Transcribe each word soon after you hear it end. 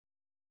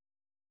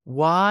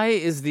Why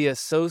is the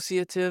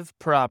associative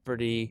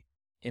property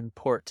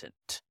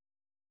important?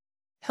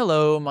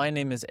 Hello, my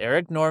name is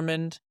Eric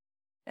Normand,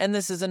 and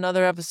this is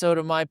another episode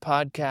of my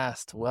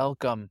podcast.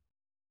 Welcome.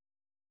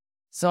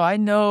 So, I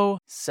know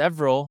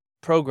several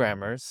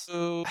programmers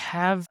who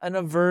have an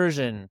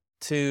aversion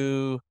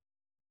to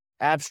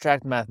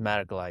abstract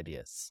mathematical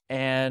ideas.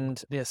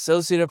 And the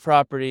associative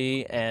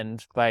property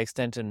and, by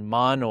extension,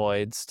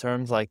 monoids,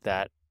 terms like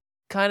that,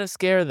 kind of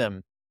scare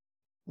them.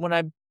 When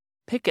I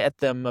pick at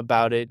them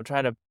about it,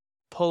 try to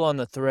pull on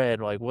the thread,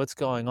 like, what's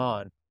going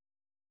on?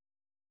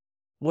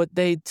 What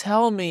they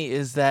tell me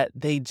is that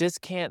they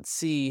just can't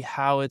see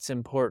how it's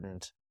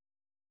important.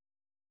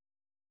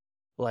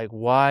 Like,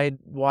 why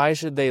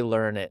should they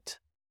learn it?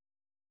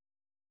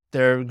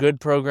 They're good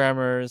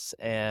programmers,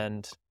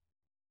 and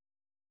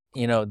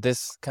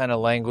this kind of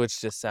language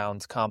just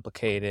sounds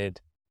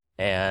complicated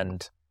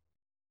and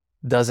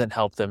doesn't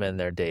help them in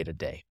their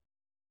day-to-day.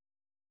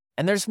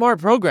 And they're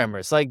smart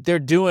programmers. Like, they're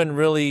doing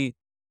really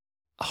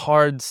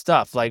hard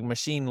stuff like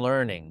machine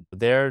learning.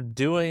 They're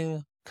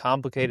doing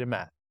complicated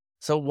math.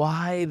 So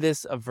why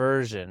this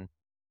aversion?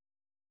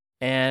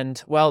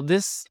 And well,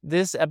 this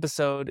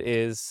episode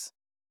is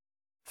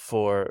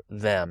for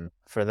them,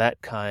 for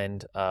that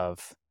kind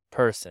of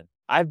person.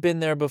 I've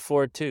been there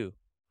before too.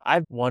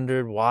 I've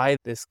wondered why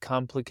this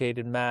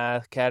complicated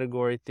math,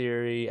 category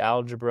theory,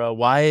 algebra,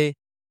 why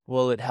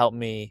will it help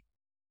me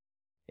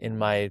in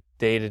my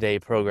day-to-day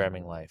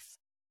programming life?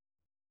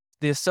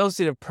 The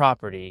associative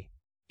property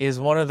is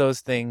one of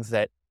those things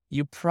that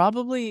you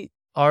probably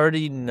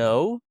already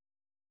know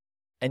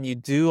and you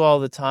do all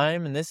the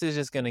time, and this is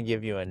just going to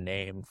give you a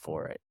name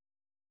for it.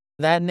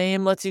 That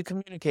name lets you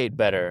communicate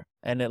better,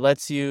 and it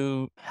lets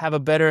you have a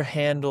better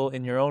handle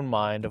in your own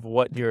mind of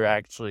what you're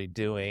actually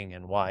doing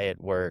and why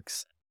it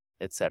works,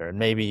 etc. And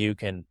maybe you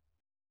can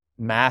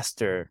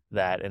master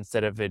that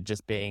instead of it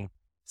just being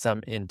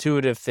some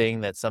intuitive thing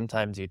that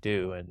sometimes you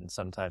do and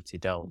sometimes you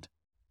don't.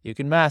 You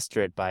can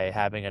master it by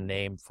having a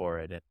name for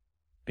it and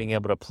being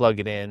able to plug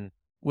it in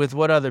with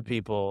what other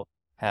people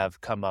have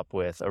come up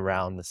with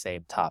around the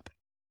same topic.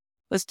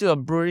 Let's do a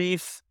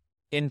brief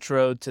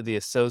intro to the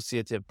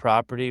associative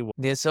property.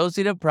 The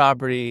associative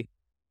property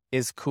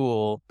is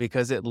cool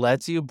because it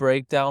lets you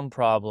break down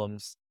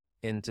problems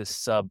into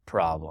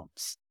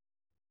sub-problems.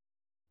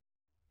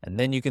 And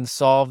then you can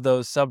solve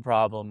those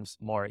sub-problems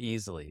more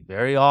easily.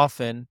 Very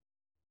often,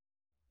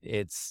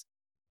 it's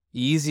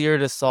easier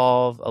to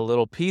solve a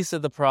little piece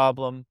of the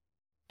problem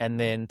and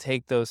then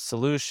take those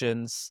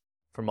solutions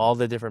from all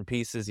the different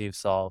pieces you've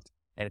solved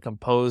and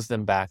compose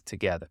them back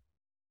together.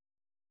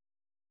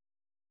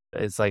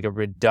 It's like a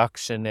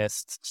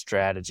reductionist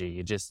strategy.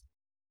 You just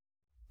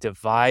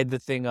divide the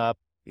thing up,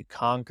 you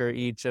conquer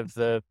each of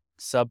the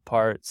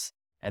subparts,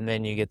 and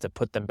then you get to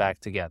put them back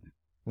together.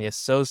 The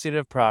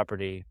associative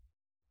property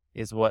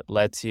is what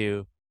lets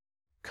you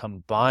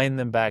combine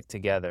them back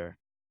together.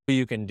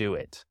 You can do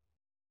it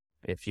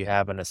if you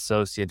have an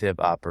associative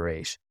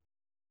operation.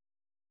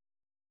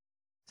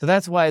 So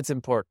that's why it's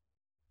important,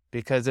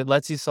 because it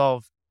lets you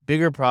solve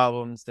bigger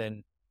problems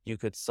than you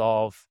could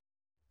solve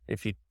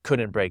if you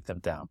couldn't break them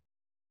down.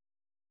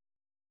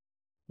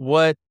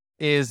 What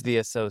is the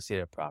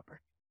associative property?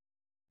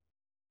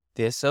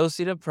 The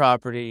associative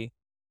property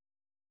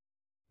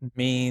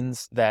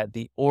means that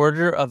the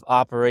order of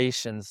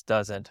operations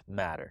doesn't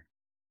matter.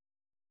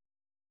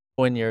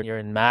 When you're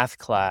in math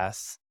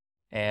class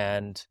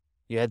and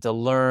you had to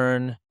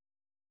learn,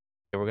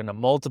 we're going to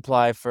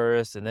multiply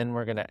first and then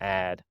we're going to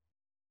add.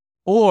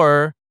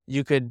 Or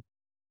you could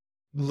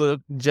look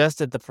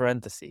just at the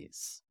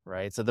parentheses,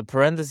 right? So the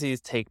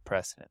parentheses take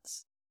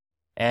precedence.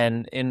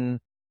 And in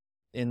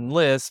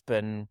Lisp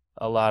and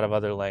a lot of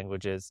other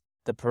languages,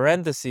 the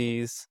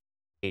parentheses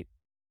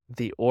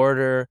the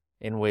order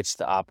in which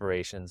the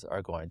operations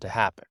are going to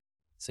happen.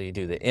 So you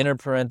do the inner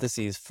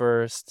parentheses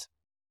first,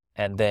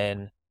 and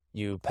then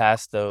you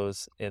pass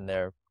those in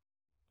their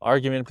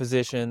argument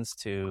positions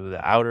to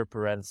the outer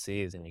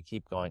parentheses, and you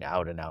keep going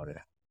out and out and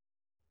out.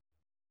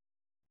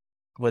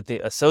 What the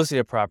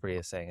associative property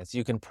is saying is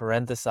you can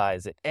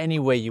parenthesize it any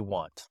way you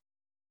want.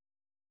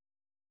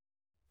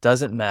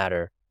 Doesn't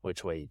matter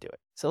which way you do it.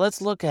 So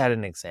let's look at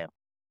an example.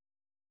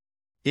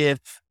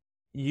 If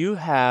you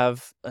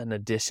have an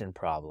addition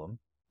problem,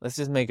 let's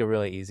just make a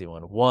really easy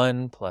one.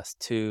 1 plus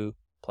 2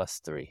 plus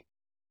 3.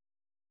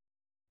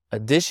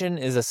 Addition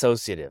is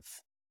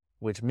associative,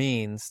 which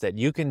means that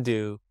you can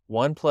do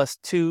 1 plus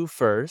 2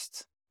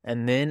 first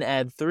and then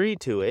add 3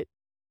 to it,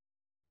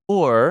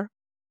 or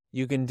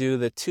you can do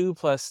the 2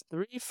 plus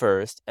 3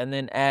 first and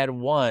then add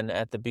 1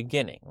 at the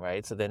beginning,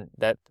 right? So then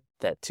that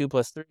 2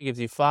 plus 3 gives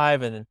you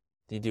 5, and then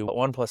you do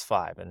 1 plus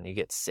 5 and you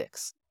get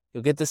 6.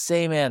 You'll get the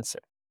same answer.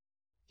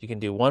 You can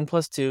do 1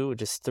 plus 2,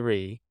 which is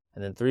 3,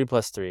 and then 3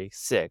 plus 3,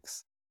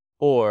 6.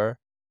 Or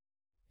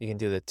you can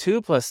do the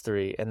 2 plus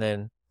 3, and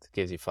then it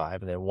gives you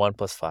 5, and then 1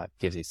 plus 5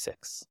 gives you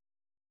 6.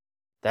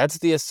 That's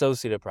the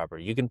associative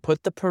property. You can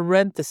put the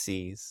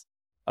parentheses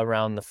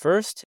around the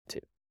first 2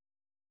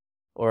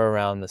 or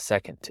around the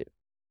second 2,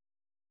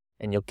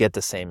 and you'll get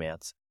the same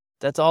answer.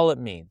 That's all it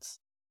means.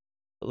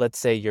 let's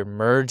say you're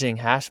merging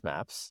hash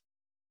maps.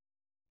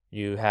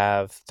 You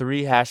have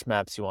 3 hash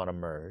maps you want to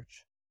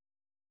merge.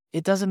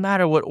 It doesn't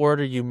matter what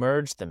order you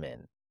merge them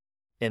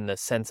in the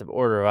sense of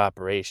order of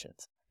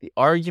operations. The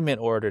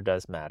argument order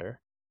does matter,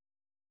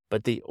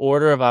 but the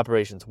order of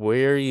operations,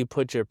 where you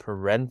put your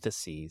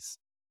parentheses,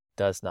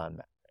 does not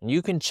matter. And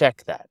you can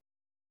check that.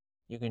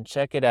 You can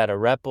check it at a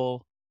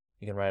REPL.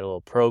 You can write a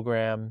little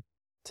program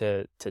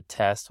to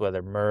test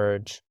whether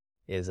merge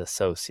is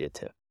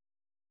associative.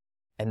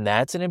 And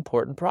that's an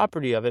important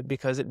property of it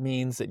because it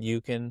means that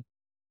you can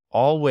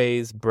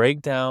always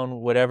break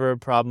down whatever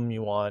problem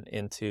you want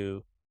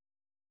into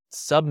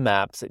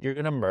submaps that you're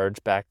going to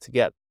merge back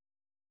together.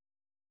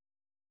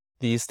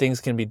 These things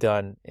can be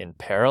done in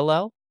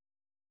parallel.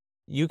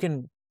 You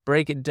can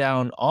break it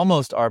down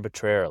almost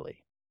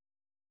arbitrarily.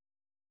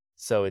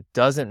 So it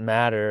doesn't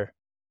matter.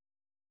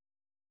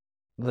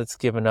 Let's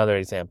give another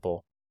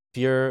example.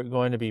 If you're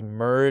going to be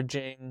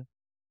merging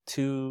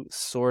 2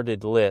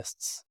 sorted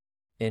lists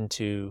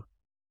into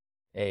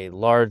a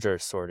larger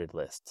sorted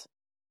list,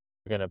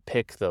 you're going to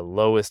pick the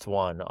lowest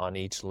one on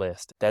each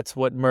list. That's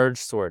what merge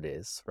sort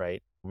is,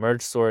 right?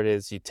 Merge sort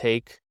is you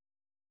take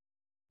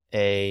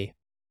a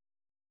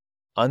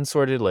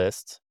unsorted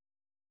list,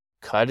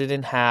 cut it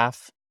in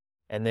half,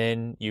 and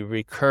then you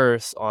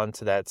recurse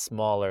onto that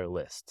smaller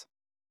list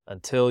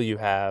until you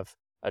have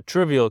a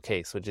trivial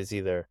case, which is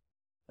either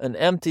an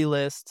empty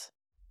list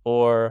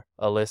or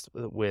a list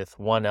with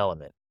one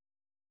element.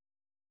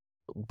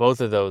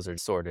 Both of those are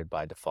sorted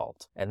by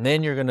default. And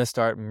then you're going to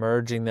start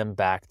merging them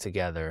back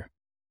together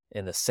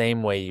in the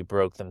same way you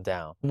broke them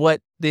down.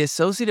 What the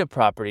associative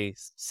property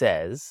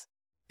says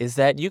is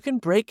that you can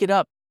break it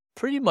up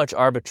pretty much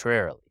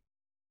arbitrarily.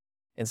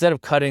 Instead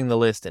of cutting the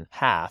list in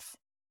half,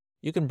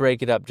 you can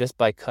break it up just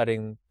by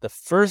cutting the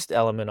first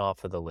element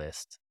off of the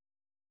list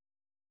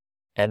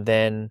and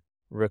then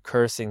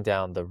recursing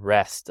down the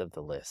rest of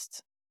the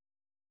list.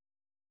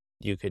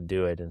 You could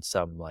do it in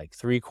some like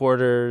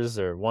 3/4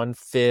 or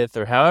 1/5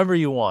 or however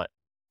you want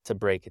to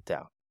break it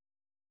down.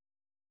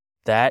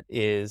 That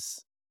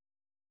is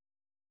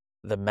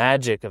the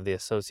magic of the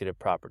associative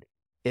property.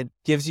 It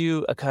gives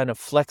you a kind of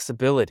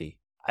flexibility.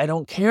 I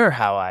don't care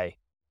how I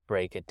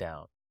break it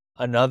down.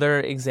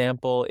 Another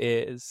example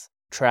is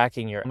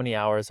tracking how many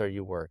hours are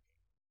you working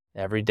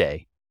every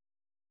day.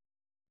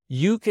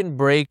 You can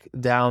break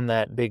down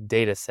that big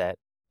data set.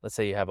 Let's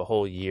say you have a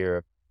whole year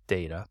of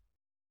data.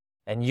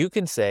 And you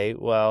can say,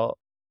 well,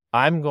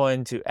 I'm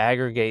going to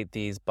aggregate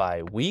these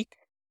by week,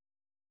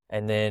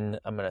 and then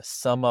I'm going to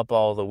sum up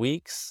all the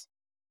weeks.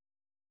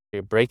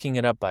 You're breaking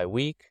it up by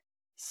week,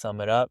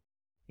 sum it up.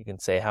 You can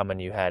say how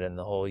many you had in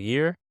the whole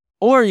year.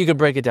 Or you can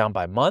break it down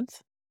by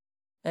month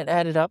and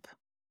add it up,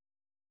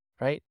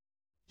 right?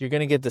 You're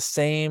going to get the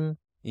same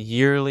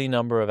yearly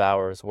number of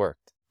hours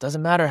worked.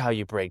 Doesn't matter how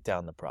you break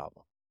down the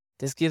problem.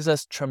 This gives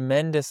us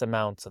tremendous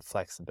amounts of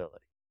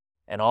flexibility.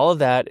 And all of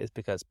that is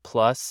because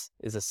plus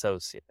is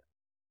associative,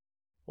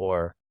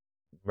 or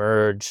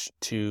merge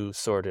 2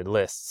 sorted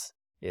lists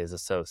is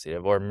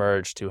associative, or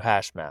merge 2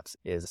 hash maps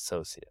is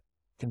associative.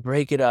 You can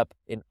break it up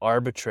in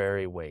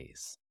arbitrary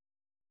ways.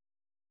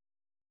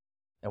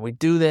 And we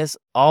do this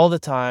all the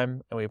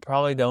time, and we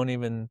probably don't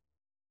even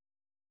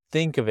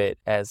think of it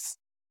as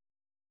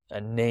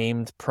a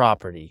named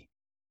property.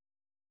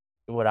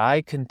 What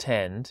I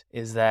contend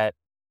is that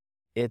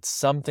it's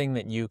something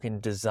that you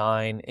can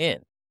design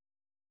in.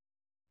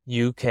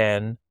 You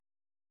can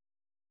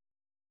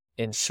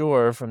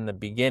ensure from the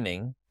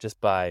beginning, just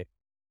by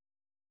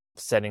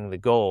setting the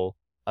goal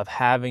of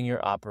having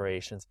your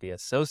operations be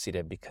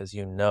associative, because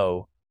you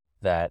know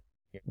that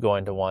you're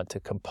going to want to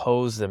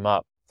compose them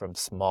up from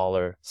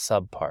smaller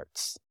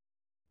subparts.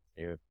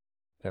 You're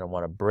going to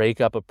want to break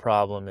up a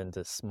problem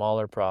into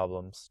smaller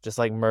problems, just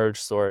like merge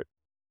sort.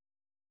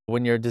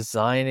 When you're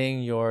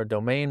designing your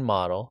domain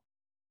model,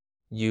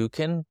 you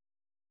can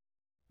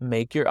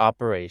make your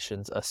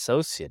operations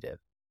associative.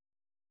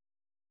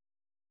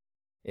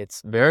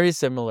 It's very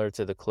similar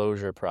to the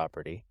closure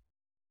property,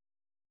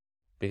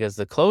 because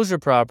the closure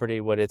property,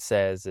 what it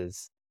says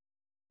is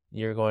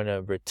you're going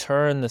to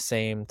return the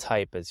same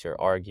type as your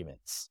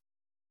arguments,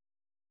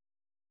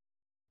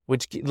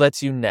 which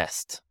lets you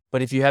nest.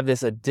 But if you have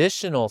this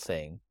additional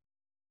thing,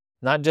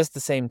 not just the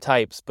same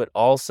types, but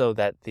also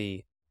that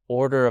the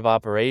order of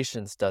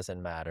operations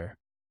doesn't matter,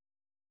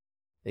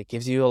 it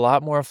gives you a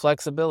lot more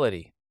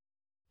flexibility,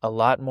 a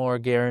lot more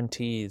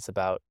guarantees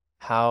about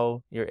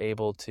how you're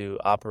able to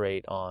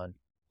operate on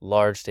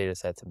large data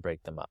sets and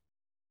break them up.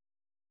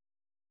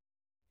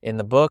 In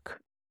the book,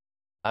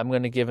 I'm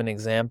going to give an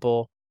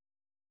example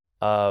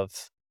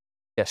of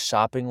a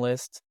shopping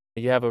list.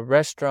 You have a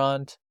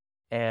restaurant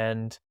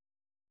and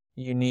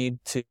you need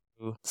to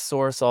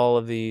source all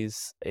of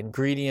these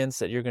ingredients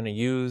that you're going to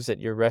use at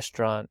your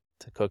restaurant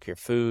to cook your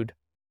food.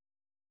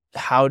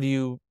 How do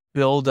you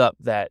build up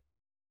that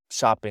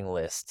shopping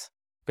list?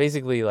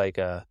 Basically like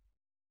a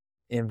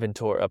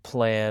inventory, a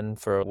plan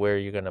for where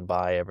you're going to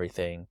buy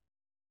everything,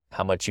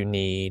 how much you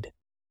need.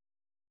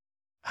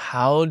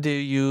 How do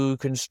you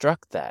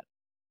construct that?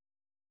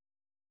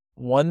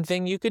 one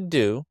thing you could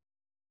do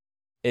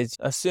is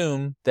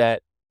assume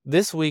that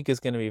this week is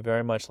going to be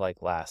very much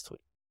like last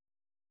week.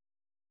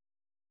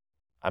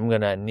 I'm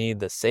going to need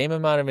the same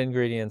amount of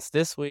ingredients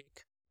this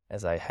week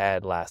as I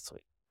had last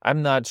week.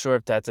 I'm not sure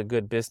if that's a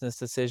good business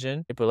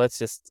decision, but let's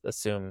just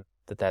assume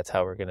that that's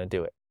how we're going to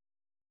do it.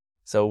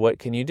 So what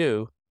can you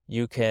do?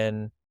 You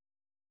can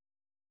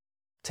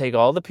take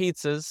all the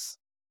pizzas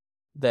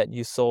that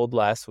you sold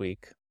last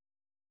week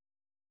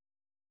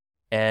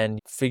and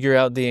figure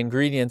out the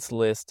ingredients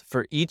list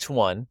for each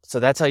one. So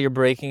that's how you're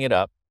breaking it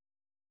up.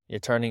 You're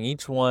turning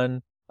each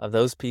one of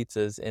those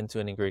pizzas into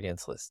an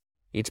ingredients list.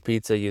 Each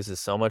pizza uses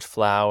so much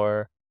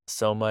flour,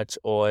 so much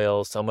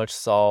oil, so much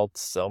salt,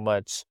 so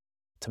much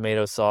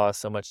tomato sauce,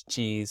 so much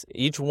cheese.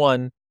 Each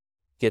one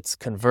gets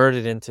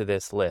converted into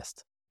this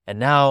list. And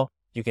now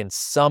you can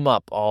sum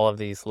up all of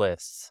these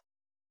lists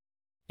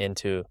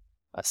into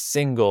a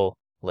single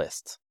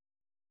list.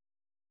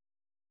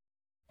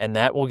 And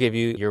that will give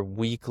you your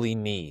weekly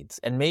needs.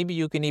 And maybe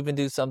you can even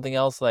do something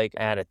else like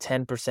add a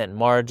 10%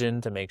 margin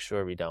to make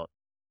sure we don't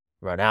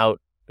run out,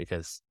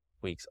 because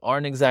weeks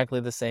aren't exactly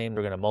the same.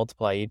 We're going to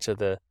multiply each of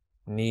the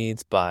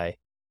needs by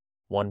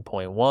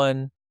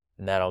 1.1,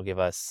 and that'll give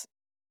us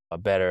a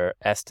better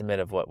estimate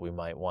of what we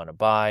might want to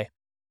buy.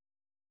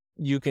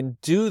 You can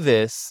do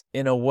this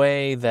in a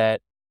way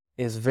that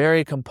is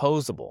very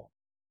composable.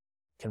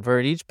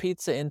 Convert each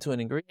pizza into an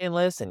ingredient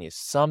list and you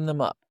sum them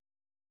up.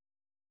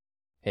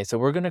 Okay, so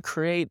we're going to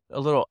create a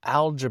little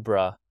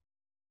algebra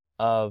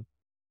of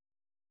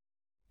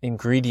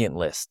ingredient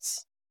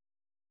lists.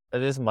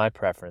 It is my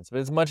preference,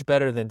 but it's much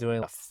better than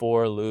doing a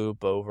for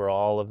loop over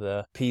all of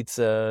the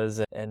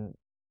pizzas and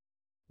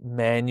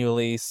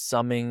manually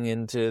summing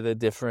into the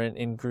different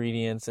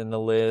ingredients in the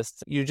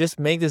list. You just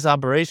make this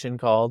operation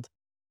called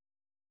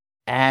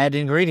add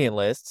ingredient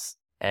lists,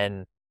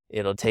 and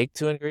it'll take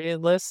two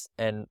ingredient lists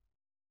and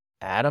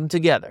add them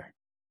together.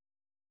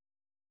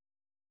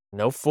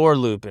 No for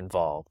loop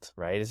involved,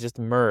 right? It's just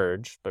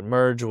merge, but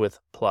merge with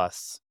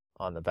plus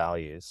on the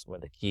values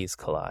when the keys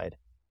collide.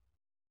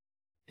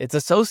 It's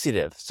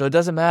associative, so it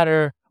doesn't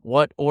matter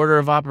what order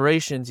of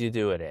operations you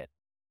do it in.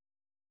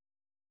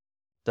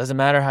 Doesn't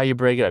matter how you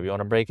break it up. You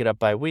want to break it up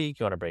by week,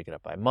 you want to break it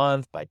up by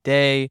month, by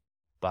day,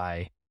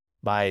 by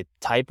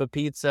type of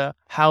pizza.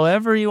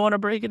 However you want to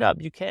break it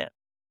up, you can,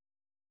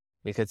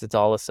 because it's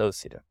all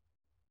associative.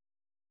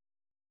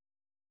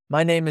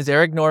 My name is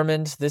Eric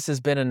Normand. This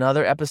has been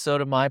another episode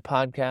of my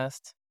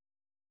podcast.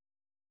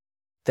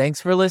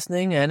 Thanks for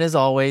listening, and as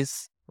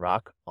always,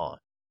 rock on.